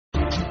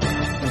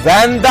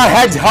When the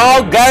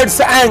hedgehog gets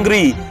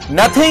angry,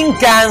 nothing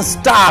can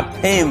stop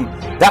him.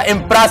 The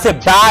impressive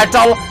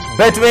battle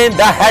between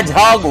the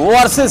hedgehog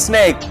versus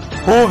snake.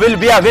 Who will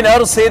be a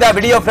winner? See the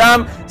video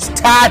from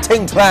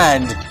starting to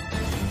end.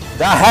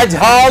 The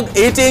hedgehog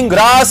eating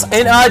grass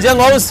in a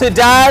jungle. See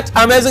that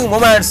amazing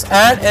moments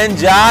and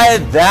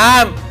enjoy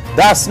them.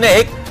 The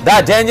snake,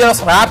 the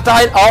dangerous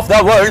reptile of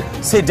the world,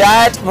 see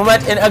that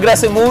moment in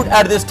aggressive mood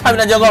at this time in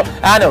the jungle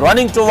and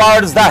running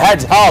towards the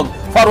hedgehog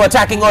for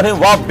attacking on him.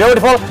 Wow,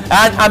 beautiful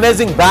and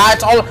amazing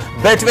battle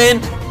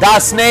between the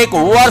snake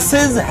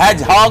versus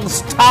hedgehog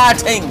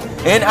starting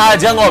in our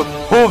jungle.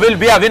 Who will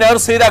be a winner?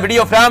 See the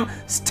video from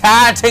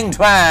starting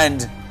to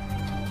end.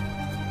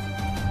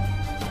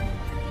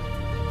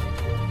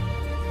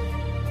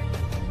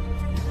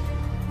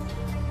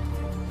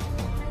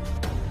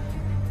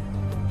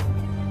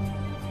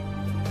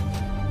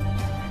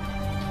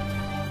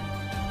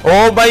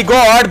 Oh my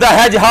God, the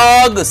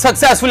hedgehog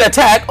successful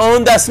attack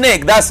on the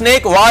snake. The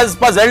snake was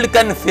puzzled,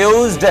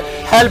 confused,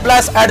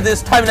 helpless at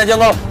this time in the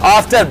jungle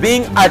after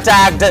being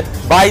attacked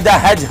by the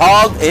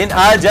hedgehog in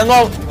our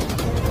jungle.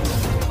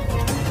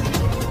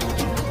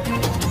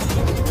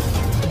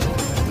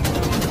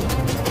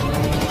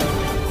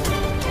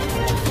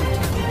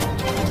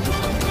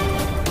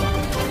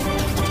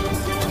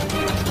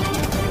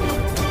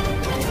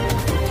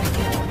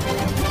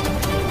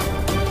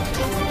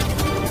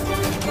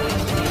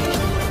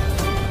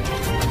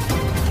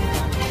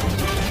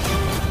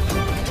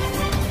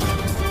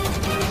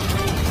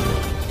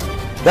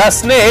 The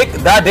snake,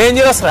 the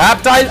dangerous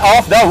reptile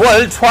of the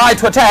world, tried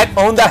to attack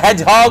on the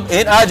hedgehog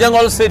in a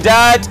jungle. See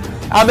that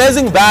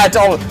amazing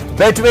battle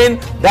between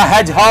the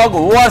hedgehog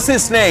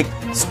versus snake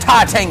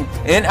starting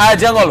in a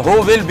jungle.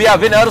 Who will be a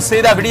winner? See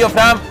the video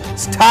from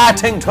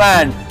starting to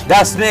end.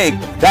 The snake,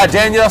 the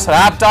dangerous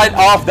reptile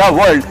of the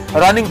world,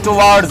 running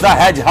towards the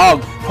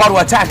hedgehog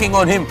for attacking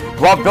on him.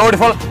 What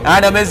beautiful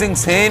and amazing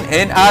scene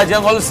in a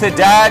jungle. See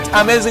that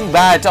amazing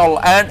battle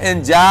and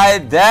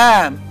enjoy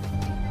them.